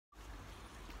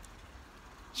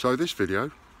So this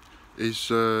video is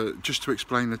just to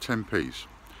explain the 10p's.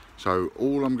 So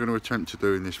all I'm going to attempt to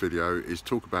do in this video is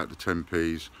talk about the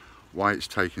 10p's, why it's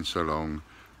taking so long,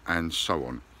 and so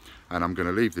on. And I'm going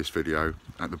to leave this video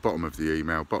at the bottom of the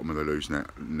email, bottom of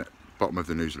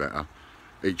the newsletter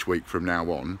each week from now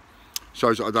on,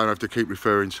 so that I don't have to keep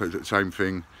referring to the same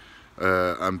thing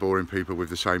and boring people with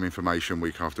the same information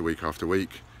week after week after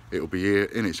week. It'll be here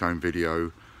in its own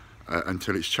video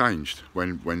until it's changed.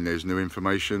 When there's new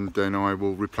information, then I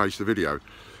will replace the video.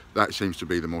 That seems to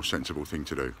be the more sensible thing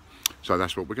to do. So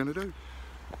that's what we're going to do.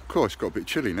 Of course, it's got a bit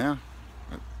chilly now.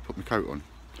 Put my coat on.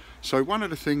 So one of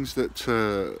the things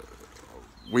that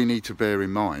we need to bear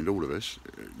in mind, all of us,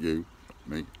 you,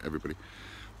 me, everybody,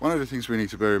 one of the things we need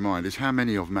to bear in mind is how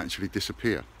many of them actually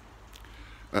disappear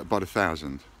by the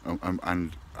thousand,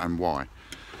 and why.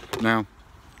 Now,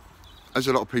 as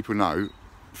a lot of people know,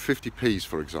 50p's,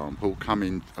 for example, come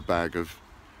in a bag of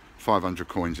 500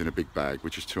 coins in a big bag,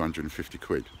 which is 250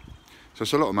 quid. So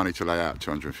it's a lot of money to lay out,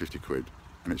 250 quid,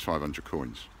 and it's 500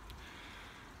 coins.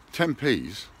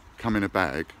 10p's come in a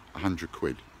bag, 100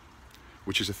 quid,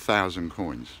 which is 1,000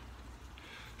 coins.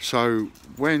 So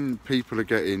when people are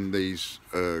getting these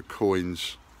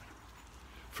coins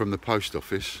from the post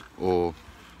office, or,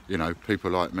 you know,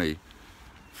 people like me,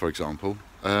 for example,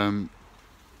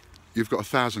 you've got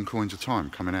 1,000 coins a time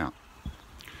coming out.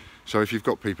 So if you've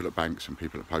got people at banks and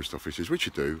people at post offices, which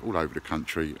you do all over the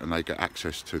country, and they get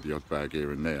access to the odd bag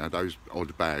here and there, those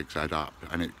odd bags add up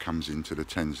and it comes into the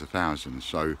tens of thousands.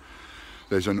 So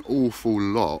there's an awful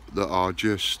lot that are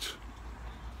just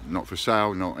not for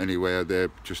sale, not anywhere,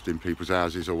 they're just in people's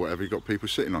houses or whatever. You've got people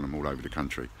sitting on them all over the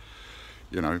country,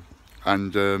 you know,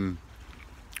 and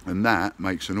that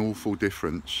makes an awful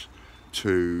difference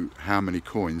to how many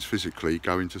coins physically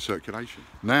go into circulation.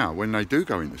 Now, when they do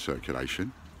go into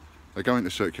circulation, they go into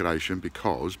circulation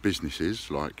because businesses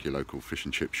like your local fish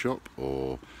and chip shop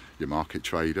or your market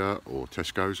trader or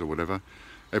Tesco's or whatever,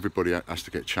 everybody has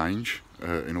to get change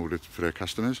in order for their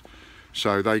customers.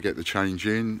 So they get the change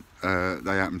in,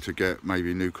 they happen to get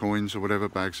maybe new coins or whatever,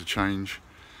 bags of change,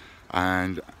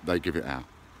 and they give it out.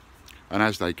 And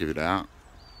as they give it out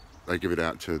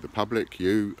to the public,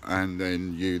 you, and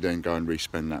then you then go and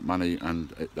re-spend that money,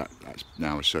 and that's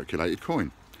now a circulated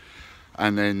coin.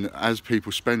 And then as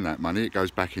people spend that money, it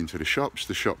goes back into the shops.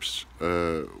 The shops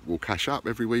will cash up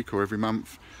every week or every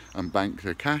month and bank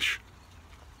their cash.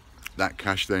 That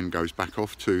cash then goes back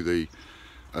off to the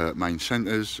main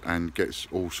centres and gets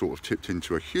all sort of tipped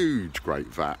into a huge great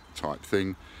vat type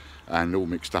thing, and all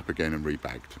mixed up again and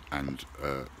rebagged, and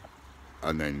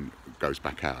then goes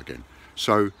back out again.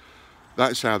 So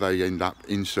that's how they end up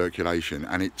in circulation,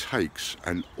 and it takes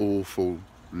an awful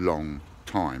long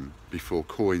time before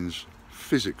coins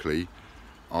physically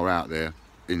are out there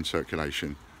in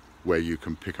circulation where you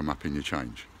can pick them up in your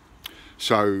change.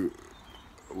 So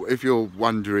if you're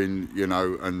wondering, you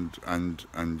know,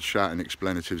 and shouting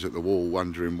expletives at the wall,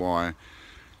 wondering why,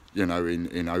 you know,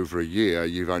 in over a year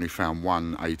you've only found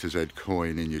one A to Z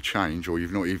coin in your change, or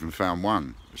you've not even found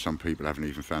one, some people haven't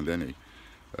even found any,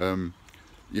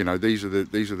 you know, these are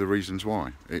the reasons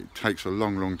why. It takes a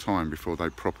long time before they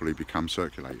properly become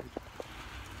circulated.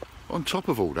 On top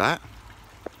of all that,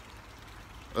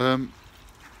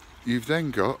 you've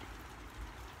then got,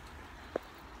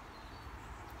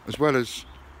 as well as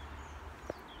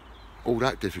all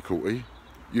that difficulty,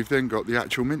 you've then got the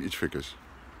actual mintage figures.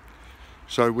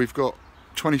 So we've got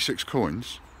 26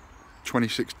 coins,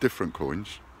 26 different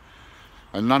coins,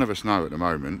 and none of us know at the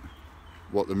moment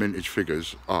what the mintage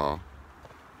figures are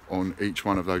on each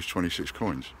one of those 26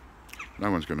 coins. No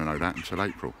one's going to know that until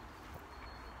April.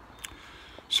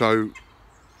 So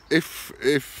if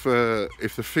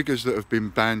the figures that have been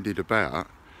bandied about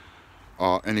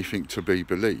are anything to be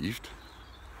believed,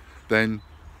 then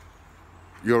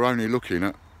you're only looking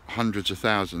at hundreds of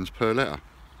thousands per letter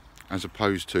as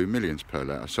opposed to millions per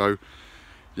letter. So,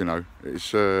 you know,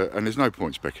 it's and there's no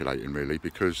point speculating really,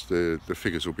 because the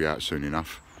figures will be out soon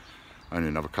enough, only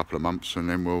another couple of months, and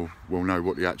then we'll know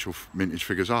what the actual mintage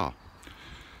figures are,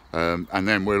 and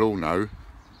then we'll all know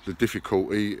the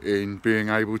difficulty in being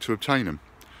able to obtain them,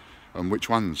 and which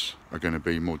ones are going to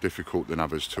be more difficult than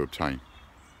others to obtain,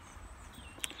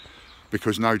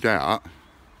 because no doubt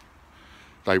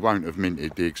they won't have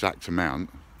minted the exact amount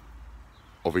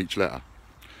of each letter.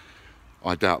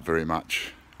 I doubt very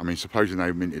much. I mean, supposing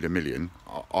they minted 1 million,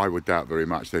 I would doubt very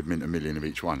much they'd mint 1 million of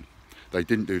each one. They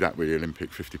didn't do that with the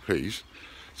Olympic 50p's,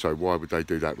 so why would they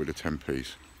do that with the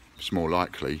 10p's? It's more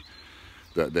likely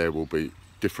that there will be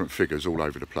different figures all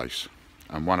over the place,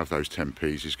 and one of those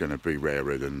 10p's is going to be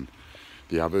rarer than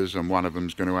the others, and one of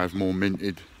them's going to have more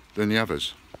minted than the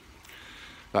others.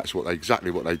 That's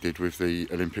exactly what they did with the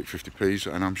Olympic 50p's,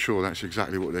 and I'm sure that's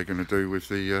exactly what they're going to do with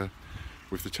the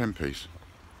 10p's.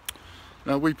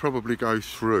 Now we probably go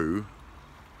through,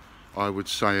 I would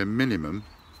say, a minimum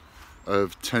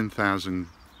of 10,000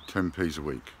 10p's a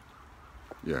week.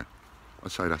 Yeah,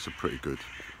 I'd say that's a pretty good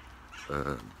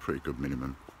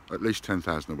minimum. At least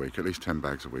 10,000 a week, at least 10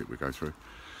 bags a week we go through.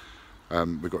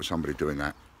 We've got somebody doing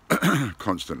that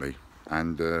constantly,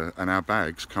 and our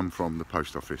bags come from the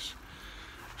post office.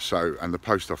 So, and the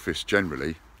post office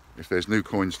generally, if there's new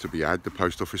coins to be had, the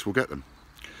post office will get them.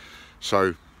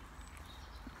 So,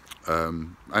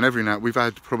 and every now, we've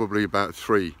had probably about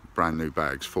 3 brand new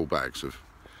bags, full bags of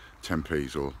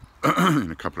 10p's, or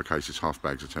in a couple of cases half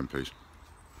bags of 10p's.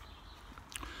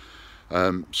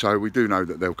 So we do know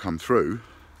that they'll come through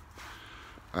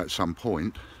at some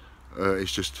point.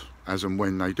 It's just as and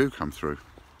when they do come through,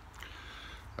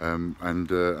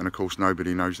 and of course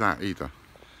nobody knows that either.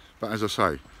 But as I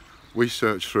say, we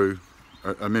search through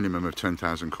a minimum of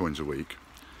 10,000 coins a week,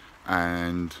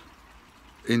 and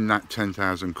in that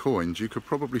 10,000 coins you could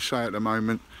probably say at the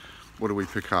moment, what do we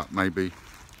pick up? Maybe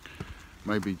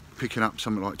picking up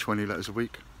something like 20 letters a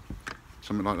week,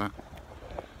 something like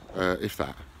that, if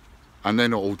that. And they're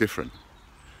not all different,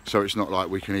 so it's not like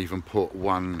we can even put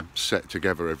one set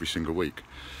together every single week.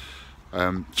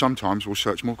 Sometimes we'll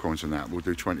search more coins than that. We'll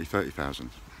do 20, 30,000.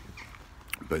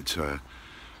 But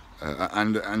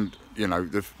and you know,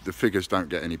 the figures don't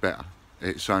get any better.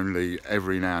 It's only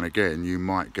every now and again you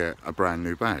might get a brand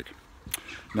new bag.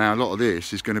 Now a lot of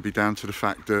this is going to be down to the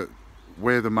fact that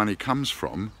where the money comes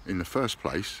from in the first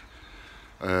place,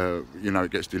 you know,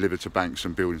 it gets delivered to banks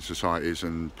and building societies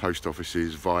and post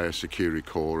offices via Security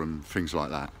Corps and things like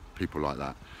that, people like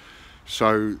that.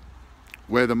 So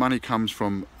where the money comes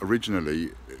from originally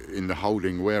in the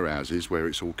holding warehouses where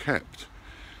it's all kept,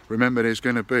 remember there's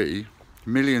going to be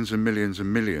millions and millions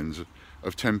and millions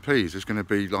of 10p's. There's going to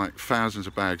be like thousands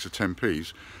of bags of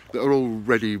 10p's that are all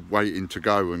ready waiting to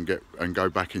go and go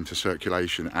back into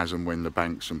circulation as and when the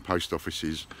banks and post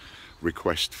offices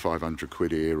request 500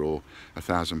 quid here or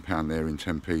 £1,000 there in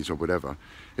 10p's or whatever.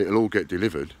 It'll all get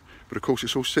delivered, but of course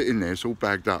it's all sitting there, it's all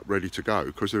bagged up ready to go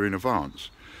because they're in advance.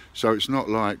 So it's not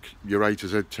like your A to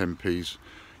Z 10p's,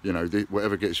 you know,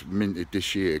 whatever gets minted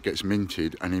this year gets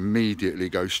minted and immediately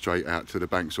goes straight out to the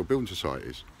banks or building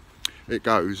societies. It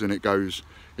goes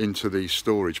into these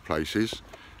storage places,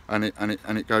 and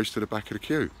it goes to the back of the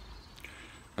queue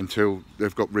until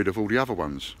they've got rid of all the other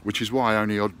ones, which is why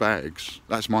only odd bags,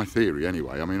 that's my theory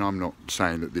anyway. I mean, I'm not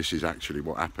saying that this is actually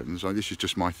what happens, this is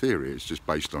just my theory, it's just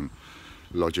based on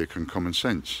logic and common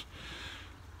sense.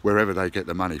 Wherever they get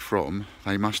the money from,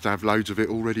 they must have loads of it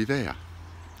already there.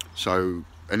 So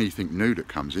anything new that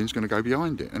comes in is going to go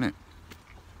behind it, isn't it?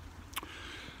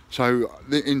 So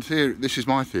in theory, this is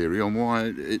my theory on why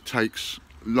it takes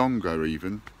longer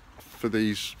even for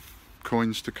these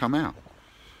coins to come out.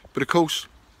 But of course,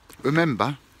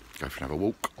 remember, go for another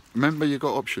walk, remember you've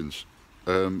got options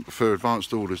for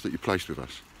advanced orders that you placed with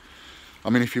us. I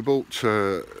mean, if you bought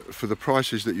for the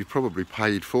prices that you probably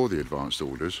paid for the advanced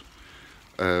orders,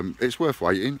 it's worth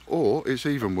waiting, or it's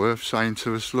even worth saying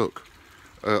to us, look,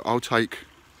 I'll take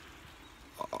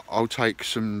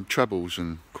some trebles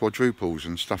and quadruples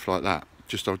and stuff like that,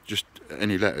 just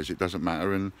any letters, it doesn't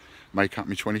matter, and make up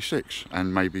me 26,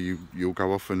 and maybe you'll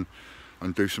go off and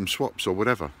do some swaps or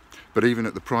whatever. But even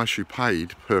at the price you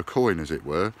paid per coin, as it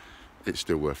were, it's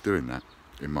still worth doing that,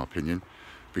 in my opinion,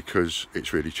 because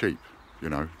it's really cheap. You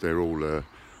know, they're all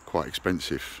quite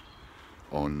expensive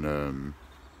on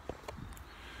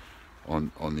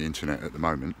the internet at the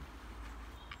moment,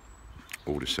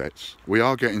 all the sets. We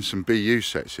are getting some BU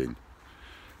sets in,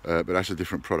 but that's a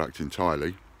different product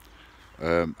entirely.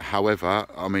 However,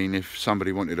 I mean, if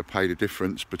somebody wanted to pay the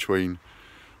difference between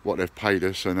what they've paid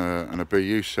us and a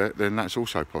BU set, then that's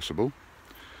also possible.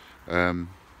 I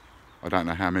don't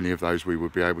know how many of those we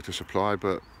would be able to supply,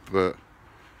 but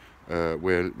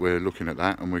we're looking at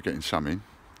that, and we're getting some in.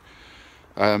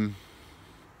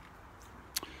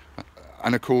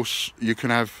 And of course, you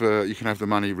can have the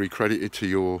money recredited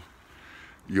to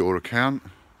your account,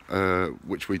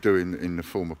 which we do in the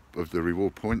form of the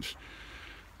reward points,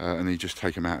 and you just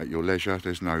take them out at your leisure.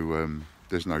 There's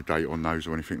no date on those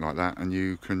or anything like that, and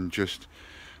you can just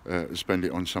spend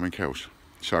it on something else.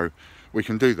 So we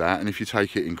can do that, and if you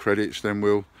take it in credits, then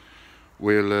we'll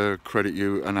credit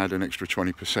you and add an extra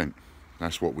 20%.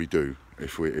 That's what we do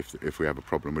if we have a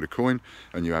problem with a coin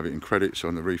and you have it in credits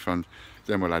on the refund,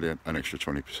 then we'll add an extra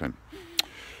 20%.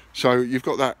 So you've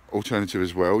got that alternative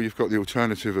as well. You've got the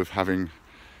alternative of having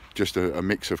just a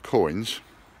mix of coins.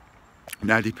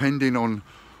 Now, depending on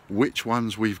which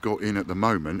ones we've got in at the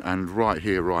moment, and right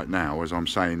here, right now, as I'm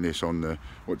saying this on the,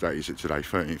 what date is it today?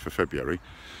 13th of February,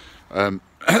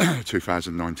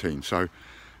 2019. So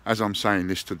as I'm saying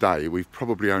this today, we've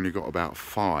probably only got about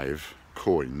 5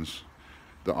 coins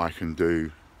that I can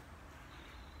do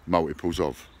multiples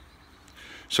of.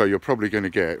 So you're probably going to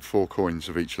get 4 coins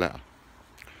of each letter.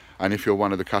 And if you're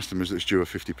one of the customers that's due a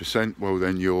 50%, well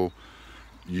then you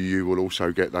will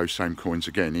also get those same coins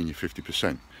again in your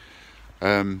 50%.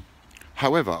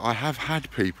 However, I have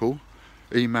had people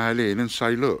email in and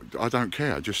say, look, I don't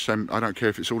care, I don't care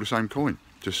if it's all the same coin,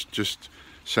 just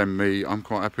send me, I'm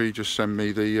quite happy, just send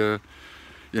me the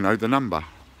you know, the number,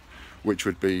 which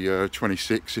would be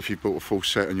 26 if you bought a full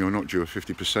set and you're not due a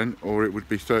 50%, or it would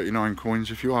be 39 coins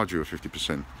if you are due a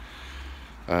 50%.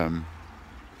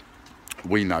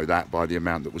 We know that by the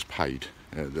amount that was paid.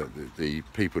 The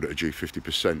people that are due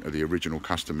 50% are the original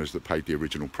customers that paid the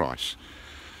original price,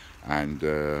 and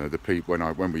the people,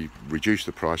 when we reduce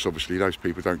the price, obviously those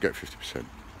people don't get 50%.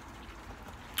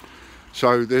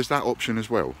 So there's that option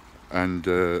as well, and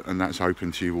that's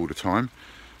open to you all the time.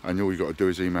 And all you've got to do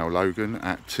is email Logan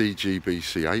at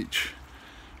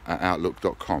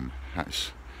tgbch@outlook.com.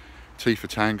 That's T for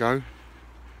Tango,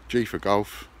 G for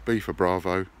Golf, B for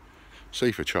Bravo,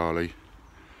 C for Charlie,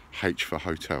 H for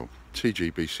Hotel.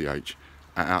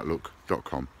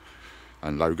 tgbch@outlook.com.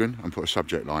 And Logan, and put a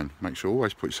subject line. Make sure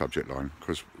always put subject line,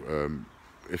 because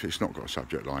if it's not got a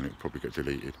subject line, it'll probably get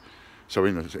deleted. So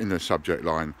in the subject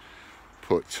line,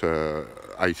 put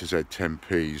A to Z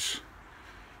 10p's.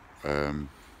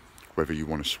 Whether you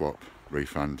want to swap,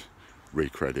 refund,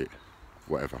 recredit,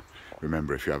 whatever.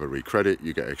 Remember, if you have a recredit,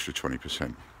 you get extra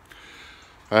 20%.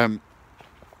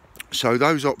 So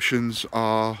those options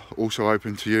are also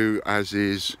open to you, as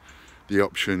is the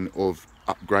option of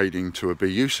upgrading to a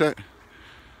BU set.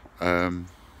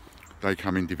 They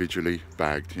come individually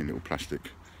bagged in little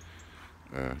plastic,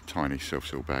 tiny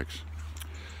self-seal bags.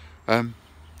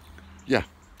 Yeah,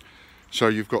 so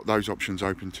you've got those options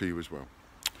open to you as well.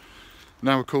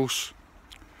 Now, of course,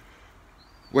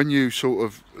 when you sort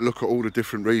of look at all the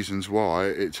different reasons why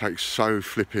it takes so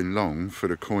flipping long for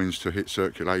the coins to hit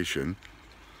circulation,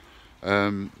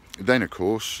 then of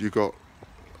course you've got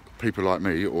people like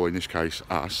me, or in this case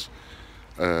us,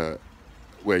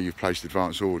 where you've placed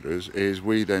advance orders, is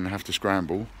we then have to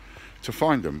scramble to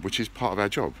find them, which is part of our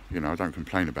job. You know, I don't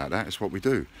complain about that, it's what we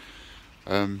do.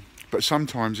 But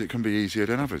sometimes it can be easier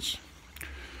than others.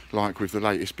 Like with the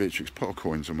latest Beatrix Potter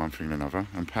coins and one thing and another,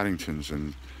 and Paddingtons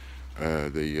and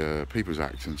the People's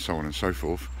Act and so on and so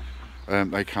forth.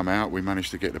 They come out, we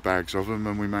managed to get the bags of them,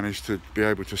 and we managed to be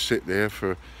able to sit there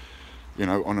for, you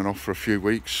know, on and off for a few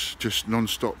weeks, just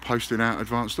non-stop posting out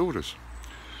advanced orders.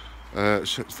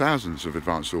 Thousands of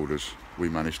advanced orders we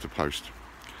managed to post.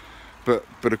 But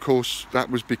of course, that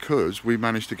was because we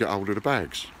managed to get hold of the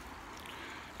bags.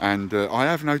 And I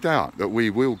have no doubt that we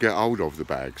will get hold of the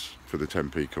bags for the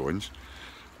 10p coins,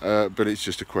 but it's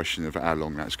just a question of how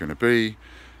long that's going to be,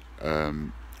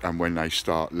 and when they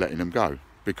start letting them go.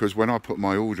 Because when I put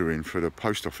my order in for the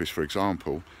post office, for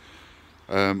example,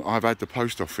 I've had the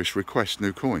post office request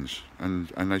new coins, and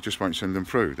they just won't send them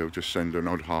through. They'll just send an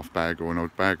odd half bag or an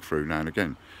odd bag through now and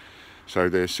again. So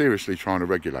they're seriously trying to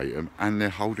regulate them, and they're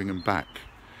holding them back.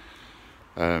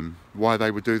 Why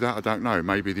they would do that, I don't know.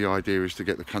 Maybe the idea is to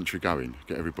get the country going,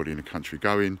 get everybody in the country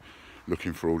going,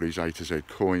 looking for all these A to Z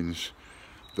coins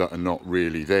that are not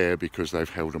really there because they've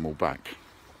held them all back.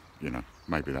 You know,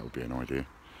 maybe that would be an idea.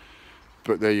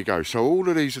 But there you go. So all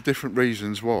of these are different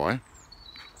reasons why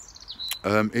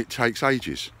it takes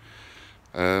ages.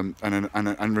 And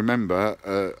remember,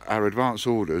 our advance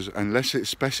orders, unless it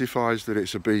specifies that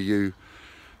it's a BU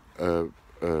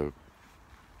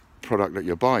product that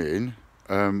you're buying,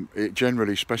 it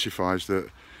generally specifies that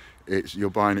you're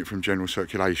buying it from general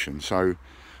circulation. So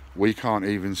we can't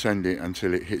even send it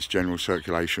until it hits general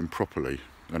circulation properly.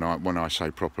 And when I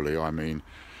say properly, I mean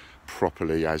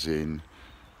properly as in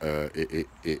they're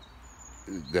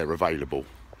available,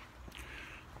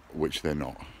 which they're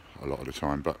not a lot of the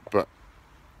time. But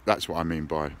that's what I mean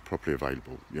by properly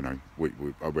available. You know,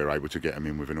 we're able to get them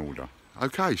in with an order.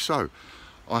 Okay, so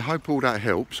I hope all that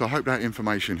helps. I hope that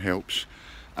information helps,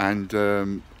 and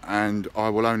I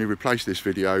will only replace this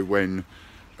video when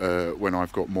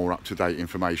I've got more up-to-date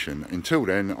information. Until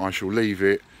then, I shall leave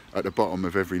it at the bottom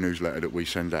of every newsletter that we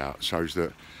send out, so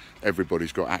that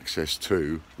everybody's got access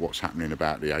to what's happening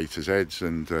about the A to Zs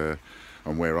and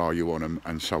where are you on them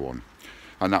and so on.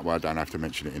 And that way I don't have to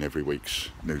mention it in every week's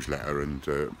newsletter and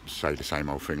say the same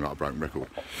old thing like a broken record.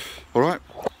 All right.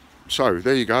 So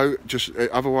there you go. Just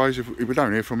otherwise, if we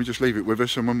don't hear from you, just leave it with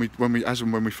us, and when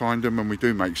we find them and we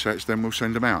do make sets, then we'll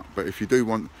send them out. But if you do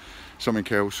want something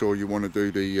else, or you want to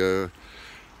do the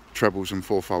trebles and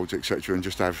fourfolds, etc., and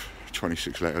just have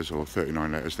 26 letters or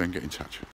 39 letters, then get in touch.